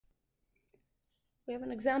We have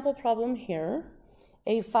an example problem here.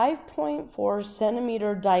 A 5.4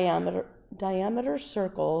 centimeter diameter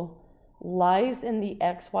circle lies in the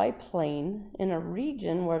XY plane in a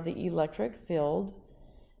region where the electric field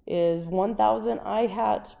is 1000 I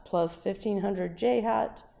hat plus 1500 J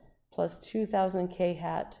hat plus 2000 K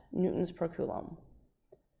hat newtons per coulomb.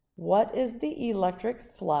 What is the electric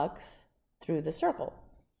flux through the circle?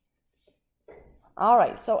 All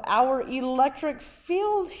right, so our electric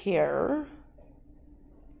field here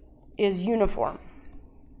is uniform.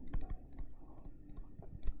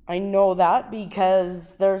 I know that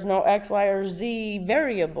because there's no X, Y, or Z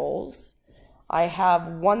variables. I have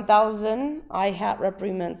 1000 I hat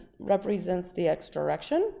represents the X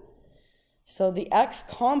direction. So the X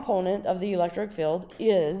component of the electric field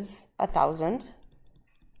is 1000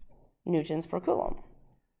 newtons per coulomb.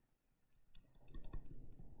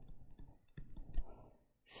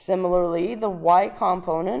 Similarly, the Y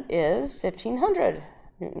component is 1500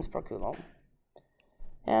 newtons per coulomb.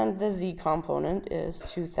 And the Z component is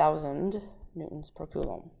 2000 newtons per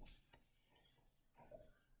coulomb.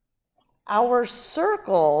 Our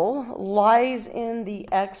circle lies in the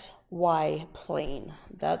XY plane.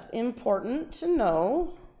 That's important to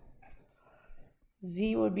know.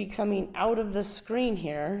 Z would be coming out of the screen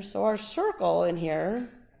here. So our circle in here,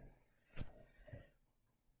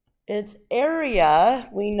 its area,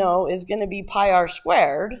 we know, is going to be pi r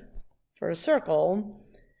squared for a circle.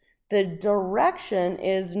 The direction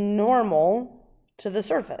is normal to the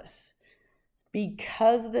surface.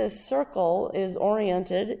 Because this circle is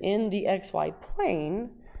oriented in the XY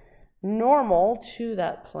plane, normal to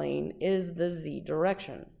that plane is the Z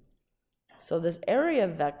direction. So this area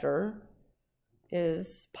vector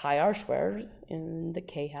is pi r squared in the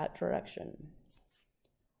K hat direction.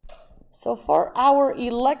 So for our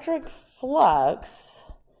electric flux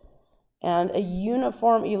and a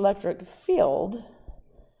uniform electric field,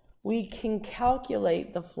 we can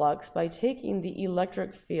calculate the flux by taking the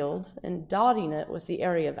electric field and dotting it with the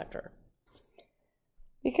area vector.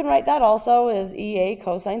 We can write that also as EA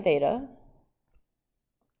cosine theta,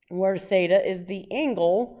 where theta is the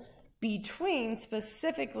angle between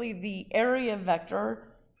specifically the area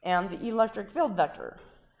vector and the electric field vector,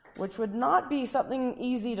 which would not be something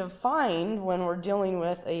easy to find when we're dealing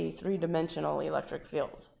with a three-dimensional electric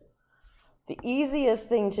field. The easiest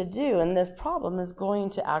thing to do in this problem is going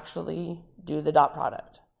to actually do the dot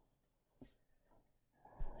product.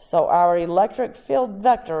 So our electric field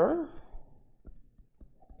vector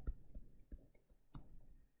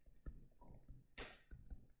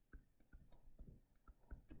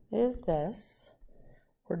is this.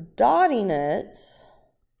 We're dotting it.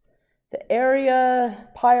 The area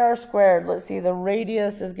pi r squared, let's see, the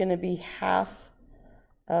radius is going to be half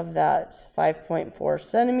of that 5.4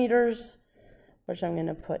 centimeters. Which I'm going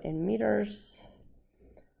to put in meters.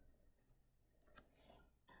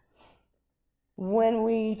 When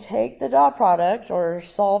we take the dot product or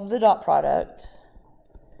solve the dot product,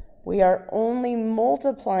 we are only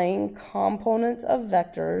multiplying components of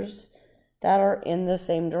vectors that are in the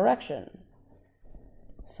same direction.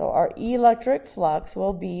 So our electric flux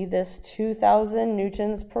will be this 2000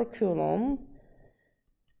 newtons per coulomb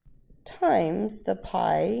times the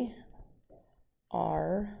pi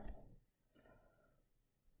r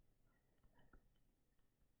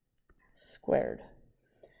squared.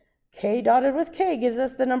 K dotted with K gives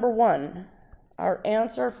us the number 1. Our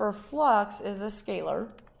answer for flux is a scalar.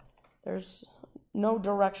 There's no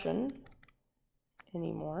direction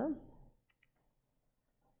anymore.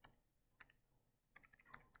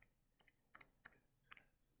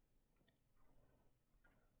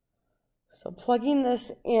 So plugging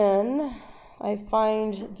this in, I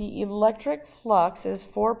find the electric flux is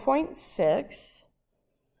 4.6.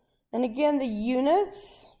 And again, the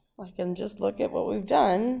units, I can just look at what we've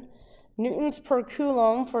done. Newtons per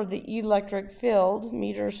coulomb for the electric field,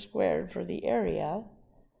 meters squared for the area.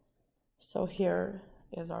 So here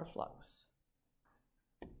is our flux.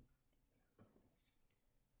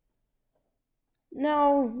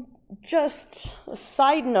 Now, just a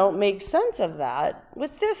side note makes sense of that.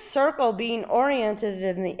 With this circle being oriented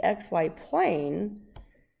in the XY plane,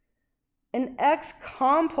 an X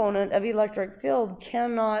component of electric field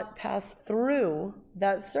cannot pass through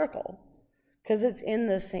that circle because it's in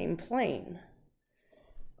the same plane.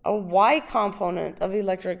 A Y component of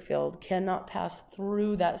electric field cannot pass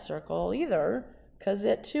through that circle either because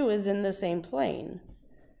it too is in the same plane.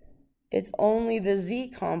 It's only the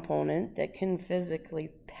Z component that can physically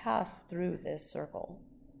pass through this circle,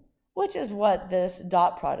 which is what this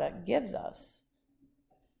dot product gives us.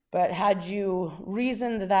 But had you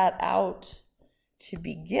reasoned that out to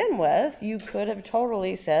begin with, you could have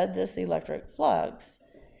totally said this electric flux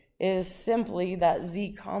is simply that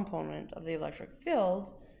Z component of the electric field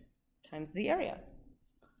times the area.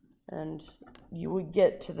 And you would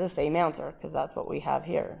get to the same answer because that's what we have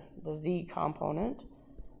here, the Z component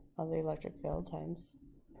of the electric field times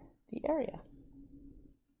the area.